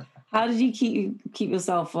 how did you keep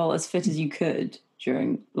yourself as fit as you could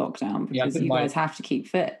during lockdown? Because you guys have to keep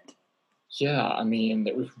fit. Yeah, I mean,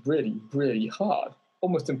 it was really, really hard,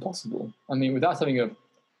 almost impossible. I mean, without having a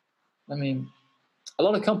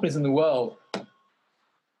lot of companies in the world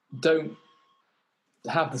don't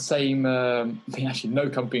have the same, actually no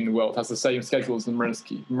company in the world has the same schedule as the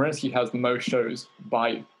Mariinsky. Mariinsky has the most shows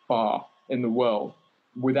by far in the world,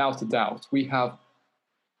 without a doubt. We have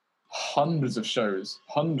hundreds of shows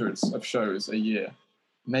a year,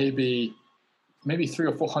 maybe 300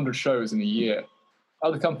 or 400 shows in a year.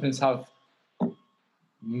 Other companies have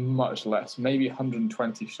much less, maybe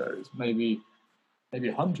 120 shows, maybe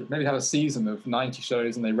 100. Maybe they have a season of 90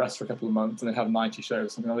 shows and they rest for a couple of months and they have 90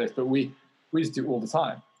 shows, something like this. But we just do it all the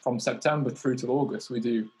time. From September through to August, we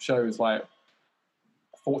do shows like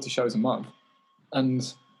 40 shows a month.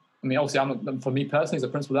 And I mean, obviously, for me personally, as a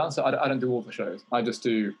principal dancer, I don't do all the shows. I just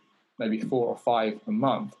do maybe 4 or 5 a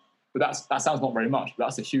month. But that sounds not very much, but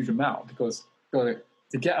that's a huge amount, because to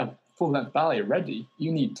get a full-length ballet ready,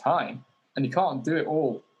 you need time. And you can't do it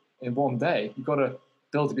all in one day. You've got to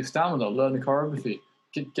build up your stamina, learn the choreography,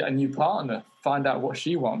 get a new partner, find out what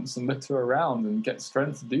she wants and lift her around and get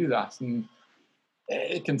strength to do that. And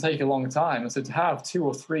it can take a long time. And so to have 2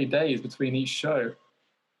 or 3 days between each show,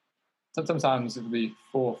 sometimes it would be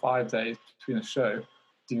 4 or 5 days between a show,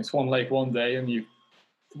 doing Swan Lake one day and you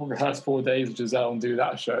rehearse 4 days of Giselle and do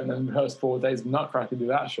that show, and then rehearse 4 days of Nutcracker and do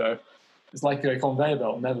that show. It's like a conveyor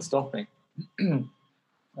belt, never stopping. And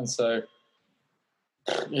so,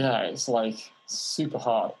 yeah, it's like super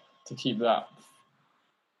hard to keep that.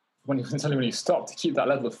 When you stop, to keep that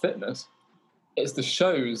level of fitness, it's the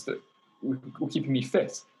shows that were keeping me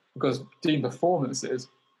fit, because doing performances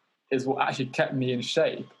is what actually kept me in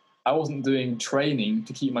shape. I wasn't doing training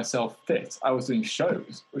to keep myself fit. I was doing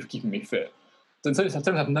shows which were keeping me fit. So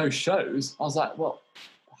until I have no shows, I was like, well,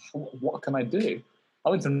 what can I do?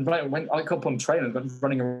 I got up on train and went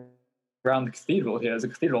running around the cathedral here. There's a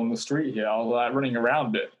cathedral on the street here. I was like running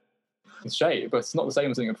around it in shape, but it's not the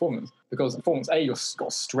same as doing a performance, because performance, A, you've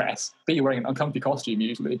got stress, B, you're wearing an uncomfy costume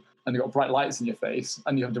usually, and you've got bright lights in your face,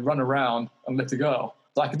 and you have to run around and lift a girl.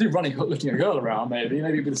 So I could do lifting a girl around, maybe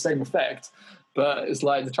it'd be the same effect, but it's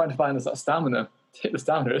like they're trying to find that stamina, to hit the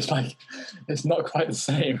stamina, it's not quite the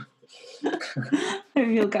same.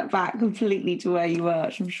 Maybe you'll get back completely to where you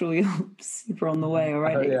were. I'm sure you're super on the way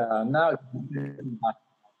already. Yeah, now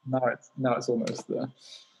it's almost there.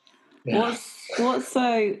 Yeah. What's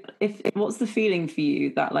the feeling for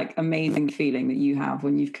you, that like amazing feeling that you have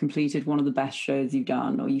when you've completed one of the best shows you've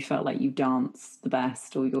done, or you felt like you danced the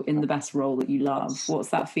best, or you're in the best role that you love? What's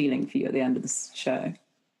that feeling for you at the end of the show?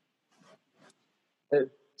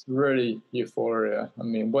 It's really euphoria. I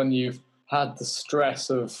mean, when you've had the stress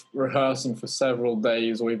of rehearsing for several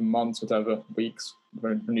days or even months, whatever, weeks,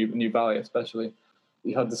 for a new ballet especially,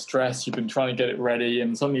 you had the stress, you've been trying to get it ready,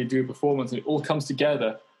 and suddenly you do a performance and it all comes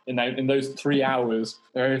together. In those 3 hours,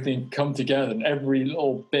 everything come together and every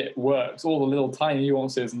little bit works. All the little tiny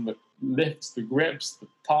nuances and the lifts, the grips, the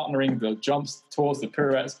partnering, the jumps, the tours, the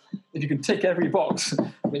pirouettes. If you can tick every box,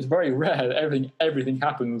 it's very rare that everything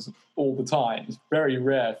happens all the time. It's very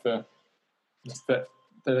rare that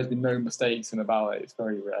there's been no mistakes in a ballet. It's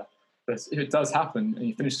very rare. But if it does happen and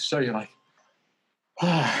you finish the show, you're like,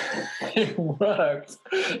 it worked.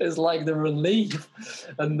 It's like the relief,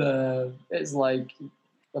 and it's like,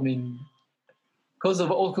 I mean, because of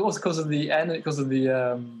the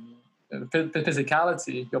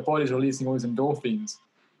physicality, your body's releasing all these endorphins.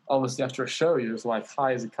 Obviously, after a show, you're just like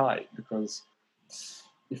high as a kite, because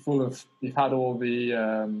you've had all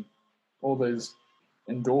those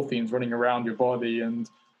endorphins running around your body, and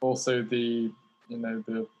also the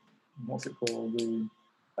what's it called,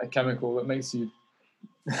 that chemical that makes you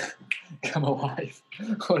come alive.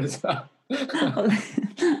 What is that?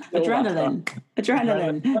 Adrenaline.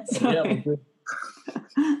 Sorry.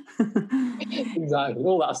 Exactly,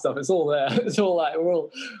 all that stuff. It's all there. It's all like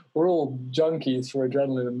we're all junkies for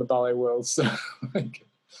adrenaline in the ballet world. So, like,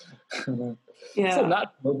 yeah, it's not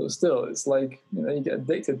natural, but still, it's like, you get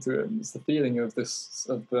addicted to it. And it's the feeling of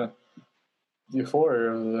the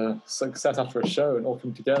euphoria of the success after a show, and all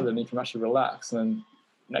come together, and you can actually relax, and then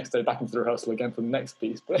next day back into the rehearsal again for the next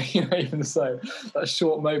piece. But even so, that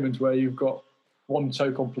short moment where you've got one show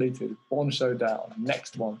completed, one show down,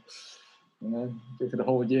 next one, go for the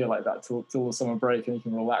whole year like that till the summer break, and you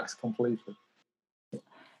can relax completely.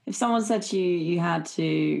 If someone said to you had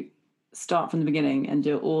to start from the beginning and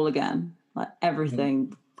do it all again, like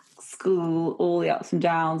everything, school, all the ups and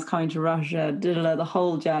downs, coming to Russia, the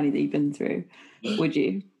whole journey that you've been through, would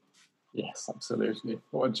you? Yes, absolutely.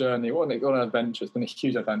 What a journey. What an adventure. It's been a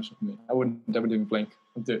huge adventure for me. I wouldn't even blink.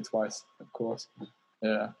 I'd do it twice, of course.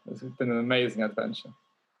 Yeah, it's been an amazing adventure.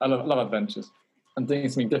 I love adventures and doing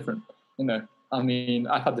something different. I mean,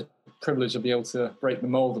 I've had the privilege of being able to break the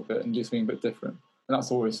mold a bit and do something a bit different. And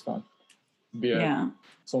that's always fun. Be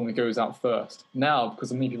someone that goes out first. Now,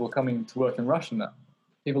 because of many people coming to work in Russia now,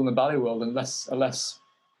 people in the ballet world are less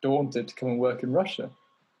daunted to come and work in Russia.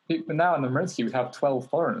 But now in the Mariinsky, we have 12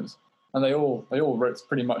 foreigners. And they all wrote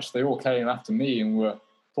pretty much, they all came after me and were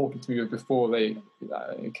talking to me before they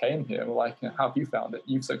came here. We're like, how have you found it?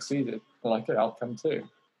 You've succeeded. They're like, I'll come too.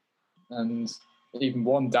 And even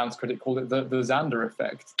one dance critic called it the Xander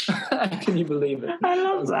effect. Can you believe it? I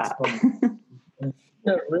love that.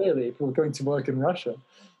 Yeah, really, people going to work in Russia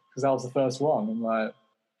because I was the first one. I'm like,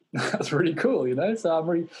 that's really cool,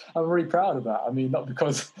 So I'm really proud of that. I mean, not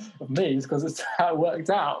because of me, it's because it's how it worked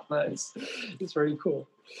out, but it's really cool.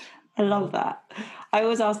 I love that. I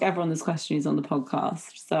always ask everyone this question who's on the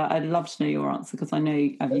podcast, so I'd love to know your answer because I know,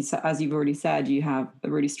 as you've already said, you have a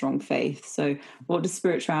really strong faith. So what does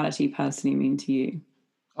spirituality personally mean to you?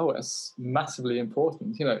 Oh, it's massively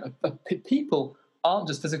important. People aren't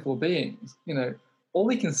just physical beings. All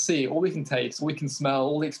we can see, all we can taste, all we can smell,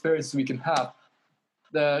 all the experiences we can have,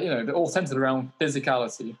 they're all centered around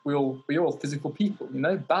physicality. We're all physical people.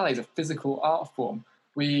 Ballet is a physical art form.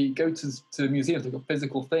 We go to museums, look at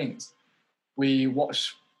physical things. We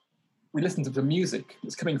listen to the music.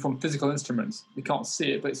 It's coming from physical instruments. We can't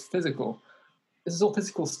see it, but it's physical. This is all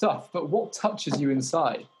physical stuff. But what touches you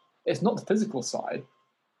inside? It's not the physical side.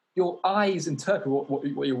 Your eyes interpret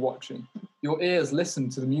what you're watching. Your ears listen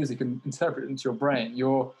to the music and interpret it into your brain.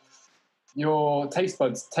 Your taste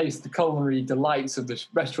buds taste the culinary delights of the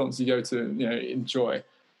restaurants you go to, enjoy.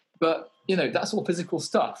 But, that's all physical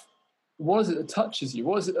stuff. What is it that touches you?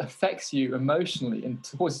 What is it that affects you emotionally and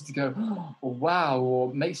causes you to go, oh, wow,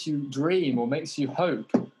 or makes you dream or makes you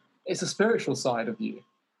hope? It's a spiritual side of you.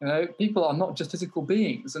 People are not just physical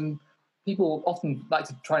beings, and people often like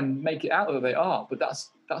to try and make it out that they are, but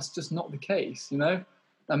that's just not the case.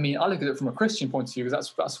 I mean, I look at it from a Christian point of view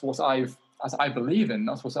because that's what I believe in.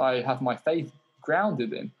 That's what I have my faith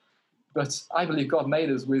grounded in. But I believe God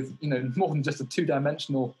made us with, more than just a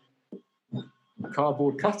two-dimensional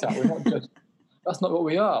cardboard cutout. That's not what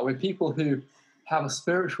we are. We're people who have a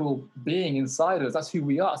spiritual being inside us. That's who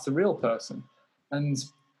we are. It's a real person. And,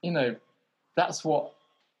 that's what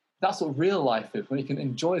real life is, when you can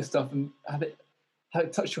enjoy stuff and have it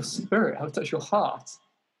touch your spirit, have it touch your heart.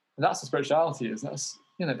 And that's what spirituality is. That's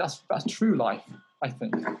true life, I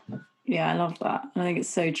think. Yeah, I love that. I think it's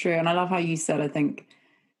so true. And I love how you said, I think,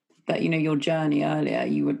 that, your journey earlier,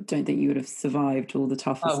 don't think you would have survived all the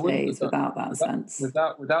toughest days without that sense.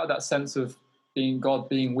 Without that sense of God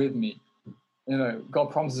being with me.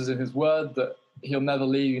 God promises in his word that he'll never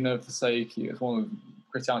leave you, never forsake you. It's one of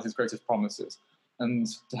Christianity's greatest promises. And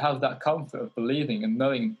to have that comfort of believing and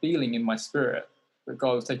knowing, feeling in my spirit that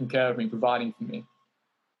God was taking care of me, providing for me,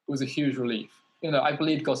 it was a huge relief. I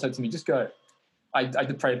believe God said to me, just go. I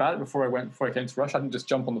did pray about it before I came to Russia. I didn't just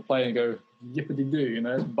jump on the plane and go,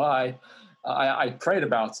 yippity-doo, bye. I prayed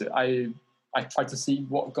about it. I tried to see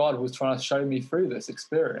what God was trying to show me through this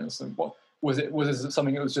experience. And what was it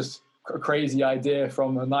something that was just a crazy idea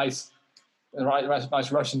from a nice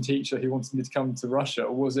Russian teacher who wanted me to come to Russia?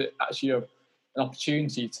 Or was it actually an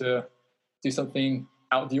opportunity to do something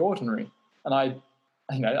out of the ordinary? And I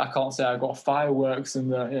can't say I got fireworks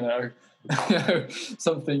and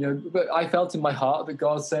something, but I felt in my heart that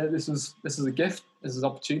God said, this is a gift, this is an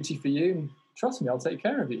opportunity for you, and trust me, I'll take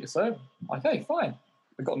care of you. So, okay, fine.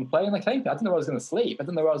 I got on the plane and I came here. I didn't know where I was going to sleep. I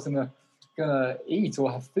didn't know where I was going to eat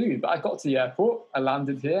or have food, but I got to the airport, I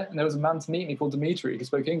landed here, and there was a man to meet me called Dimitri who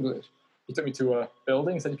spoke English. He took me to a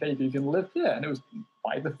building and said, okay, you can live here. And it was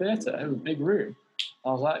by the theatre. It was a big room.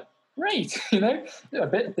 I was like, great,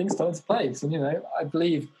 things fell into place. And, I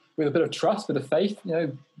believe with a bit of trust, with a faith,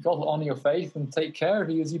 God will honour your faith and take care of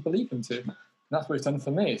you as you believe him to. And that's what he's done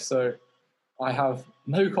for me. So I have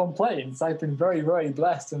no complaints. I've been very, very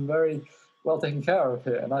blessed and very well taken care of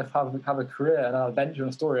here. And I have a career and an adventure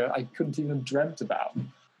and a story I couldn't even have dreamt about.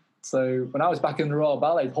 So when I was back in the Royal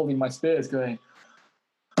Ballet holding my spears going,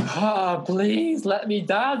 please let me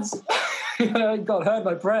dance. God heard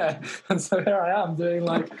my prayer, and so here I am doing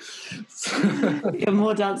You're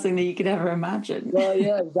more dancing than you could ever imagine. Well,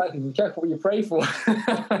 yeah, exactly. Be careful what you pray for.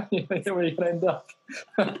 You know where you can end up.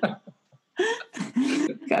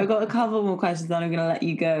 Okay, I've got a couple more questions, then I'm going to let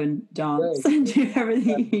you go and dance and do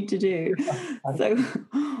everything you need to do. So,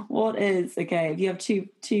 if you have two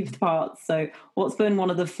parts, so what's been one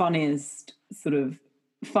of the funniest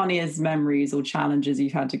memories or challenges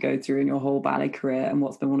you've had to go through in your whole ballet career, and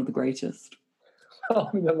what's been one of the greatest? I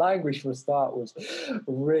mean, the language for a start was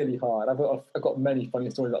really hard. I've got many funny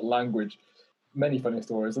stories about language, many funny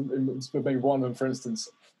stories. Maybe one of them, for instance,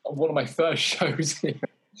 one of my first shows here.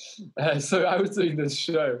 So I was doing this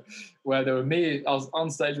show where I was on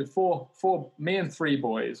stage with me and three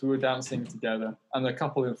boys. We were dancing together and a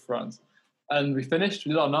couple in front. And we finished,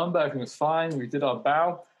 we did our number, everything was fine. We did our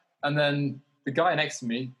bow. And then the guy next to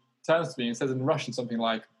me turns to me and says in Russian something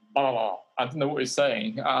like, blah, blah, blah. I didn't know what he was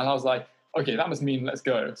saying. And I was like, okay, that must mean let's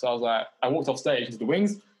go. So I was like, I walked off stage into the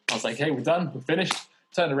wings. I was like, hey, we're done, we're finished.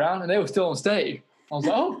 Turned around and they were still on stage. I was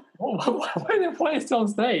like, oh, why are they still on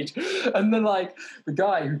stage? And then, like, the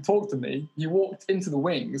guy who talked to me, he walked into the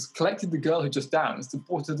wings, collected the girl who just danced, and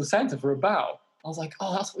brought her to the center for a bow. I was like,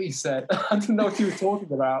 oh, that's what he said. I didn't know what he was talking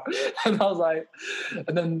about. And I was like,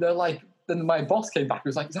 and then they're like, then my boss came back. He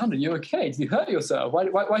was like, Xander, you okay? Did you hurt yourself? Why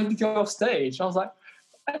did you go off stage? I was like,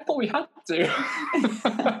 I thought we had to.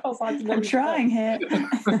 I was like, I'm trying here.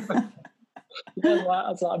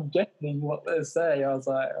 I'm guessing what they say. I was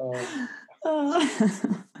like, oh.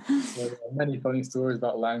 Many funny stories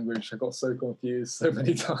about language. I got so confused so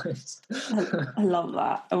many times. I love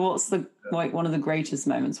that. And what's one of the greatest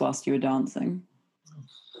moments whilst you were dancing?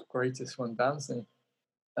 Greatest one dancing.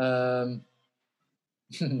 I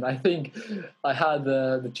think I had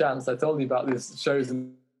the chance. I told you about these shows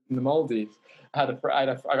in the Maldives. I had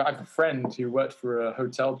a friend who worked for a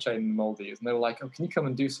hotel chain in the Maldives, and they were like, "Oh, can you come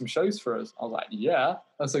and do some shows for us?" I was like, "Yeah."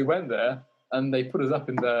 And so we went there, and they put us up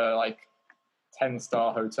in the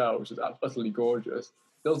 10-star hotel, which is utterly gorgeous.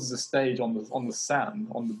 There was a stage on the sand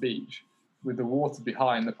on the beach with the water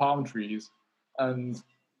behind the palm trees, and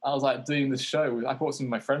I was like doing this show. I brought some of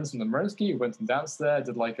my friends from the Mariinsky who went and danced there.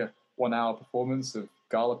 Did like a 1-hour performance of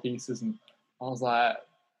gala pieces, and I was like,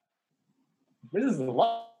 "This is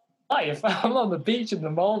life." I'm on the beach in the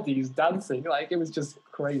Maldives dancing. Like, it was just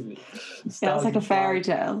crazy. Yeah, it's like a fairy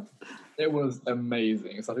tale. It was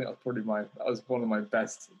amazing. So I think that was one of my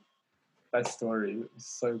best stories. It was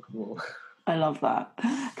so cool. I love that.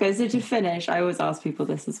 Okay, so to finish, I always ask people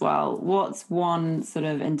this as well. What's one sort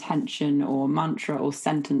of intention or mantra or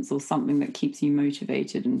sentence or something that keeps you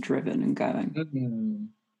motivated and driven and going? Mm-hmm.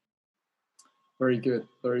 Very good,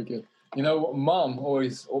 very good. You know, Mom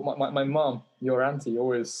always, my mom, your auntie,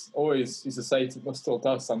 always used to say to me, well, still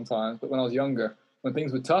does sometimes, but when I was younger, when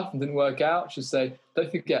things were tough and didn't work out, she'd say,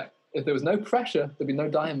 don't forget, if there was no pressure, there'd be no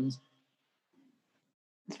diamonds.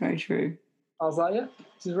 It's very true. I was like, yeah,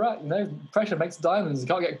 she's right. You know, pressure makes diamonds. You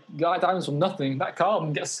can't get diamonds from nothing. That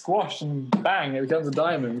carbon gets squashed and bang, it becomes a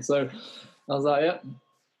diamond. So I was like, yeah,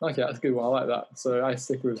 okay, that's a good one. I like that. So I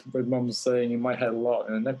stick with Mum's saying in my head a lot.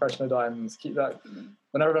 You know, no pressure, no diamonds. Keep that.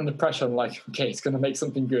 Whenever I'm under pressure, I'm like, okay, it's going to make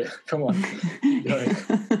something good. Come on.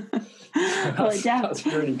 Well, it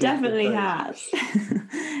definitely has.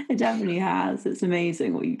 It definitely has. It's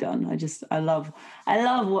amazing what you've done. I love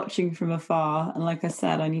watching from afar. And like I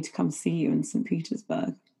said, I need to come see you in St.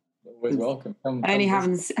 Petersburg. Always welcome. Only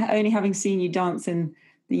having seen you dance in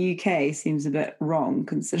the UK seems a bit wrong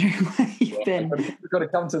considering where you've been. You've got to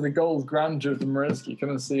come to the gold grandeur of the Mariinsky. Come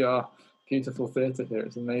and see our beautiful theatre here.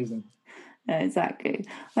 It's amazing. Exactly.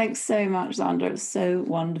 Thanks so much, Xander. It's so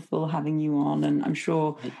wonderful having you on, and I'm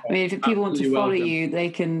sure. I mean, if people want to follow you, they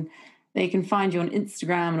can find you on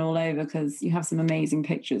Instagram and all over because you have some amazing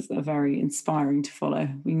pictures that are very inspiring to follow.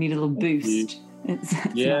 We need a little boost. It's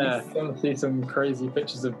nice. I want to see some crazy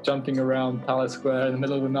pictures of jumping around Palace Square in the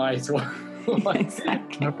middle of the night.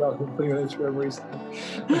 Exactly. I've been putting on Instagram recently.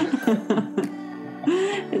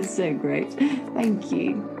 It's so great. Thank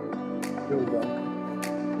you. You're welcome.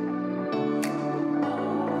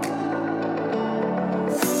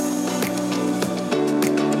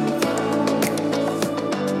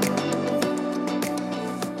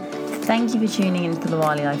 Thank you for tuning into the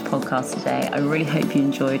Wali Life podcast today. I really hope you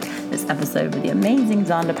enjoyed this episode with the amazing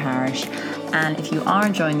Xander Parrish. And if you are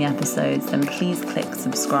enjoying the episodes, then please click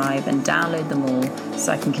subscribe and download them all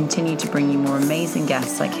so I can continue to bring you more amazing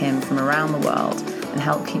guests like him from around the world and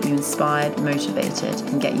help keep you inspired, motivated,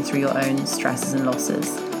 and get you through your own stresses and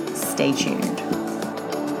losses. Stay tuned.